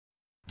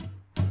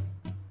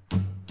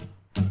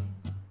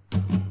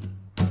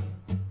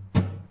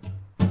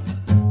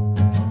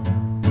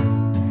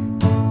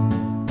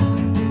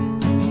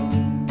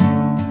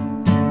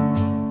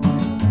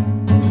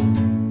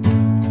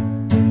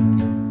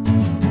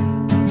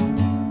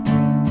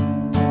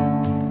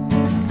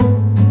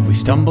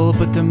stumble,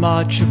 but the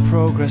march of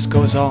progress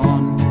goes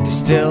on,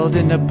 distilled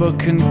in a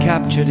book and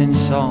captured in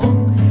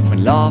song.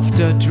 When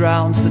laughter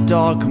drowns the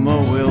dogma,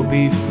 we'll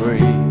be free.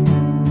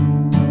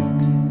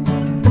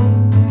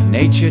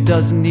 Nature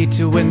doesn't need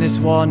to win this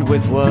one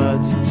with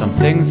words. Some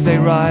things they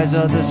rise,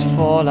 others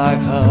fall,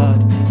 I've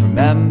heard.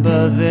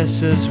 Remember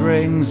this as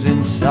rings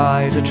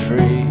inside a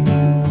tree.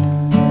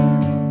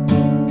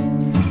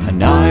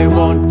 And I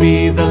won't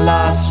be the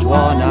last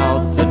one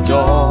out the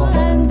door,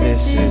 and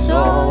this is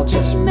all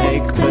just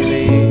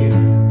make-believe.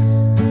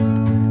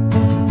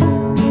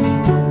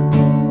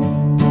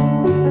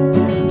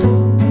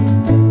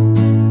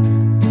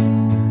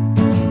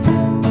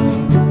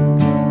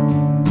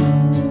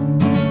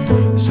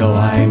 So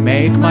I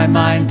make my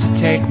mind to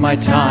take my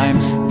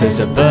time. There's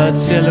a bird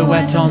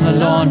silhouette on the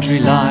laundry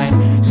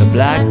line. The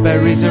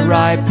blackberries are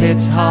ripe,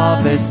 it's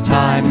harvest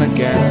time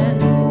again.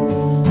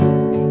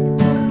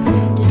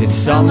 Did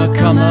summer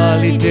come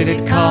early, did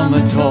it come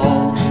at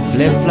all?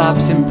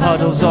 Flip-flops in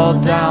puddles all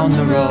down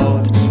the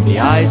road. The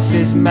ice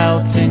is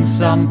melting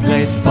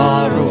someplace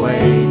far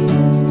away.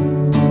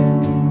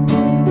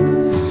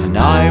 And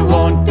I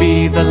won't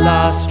be the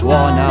last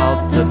one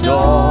out the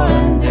door,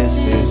 and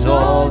this is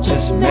all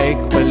just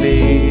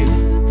make-believe.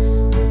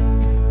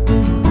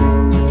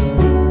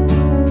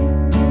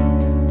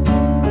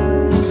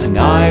 And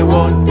I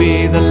won't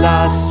be the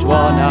last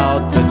one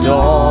out the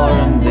door,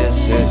 and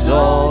this is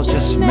all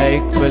just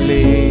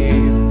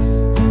make-believe.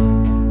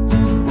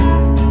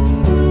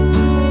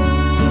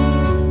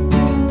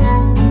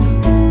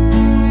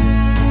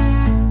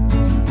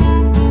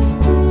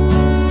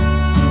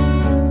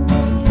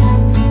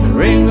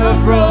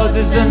 Of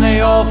roses and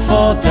they all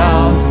fall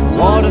down.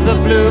 Water the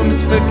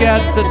blooms,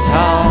 forget the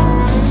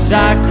town.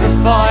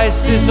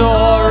 Sacrifices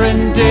or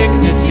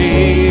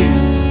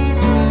indignities.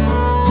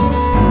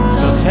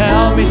 So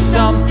tell me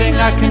something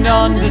I can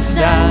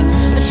understand,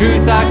 a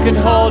truth I can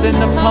hold in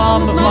the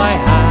palm of my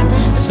hand,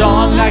 a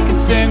song I can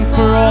sing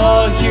for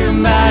all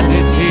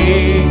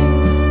humanity.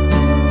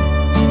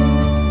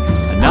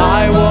 And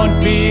I won't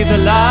be the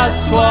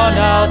last one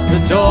out the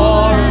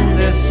door, and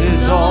this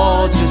is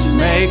all just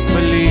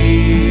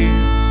make-believe.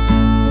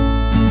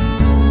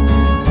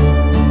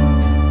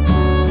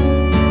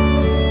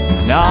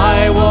 And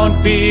I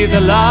won't be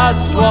the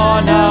last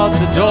one out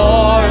the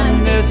door,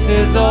 and this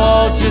is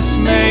all just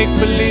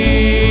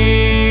make-believe.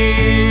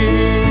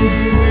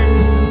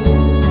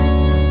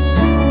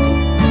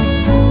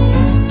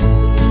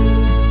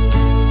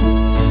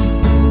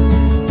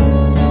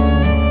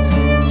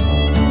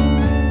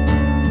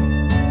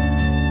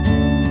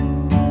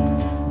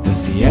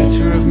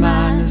 Of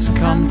man has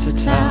come to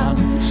town.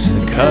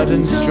 The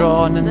curtains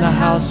drawn and the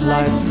house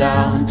lights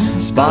down.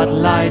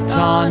 Spotlight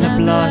on a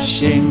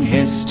blushing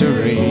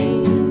history.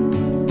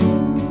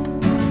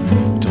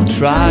 Don't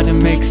try to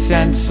make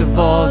sense of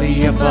all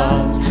the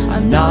above.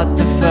 I'm not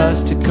the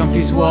first to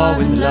confuse war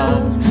with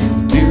love.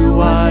 Do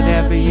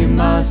whatever you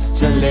must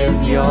to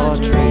live your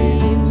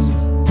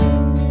dreams.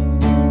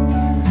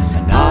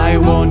 And I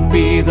won't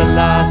be the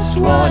last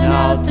one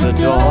out the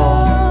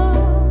door.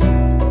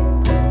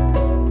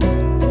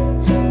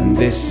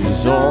 This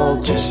is all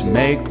just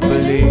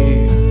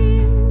make-believe.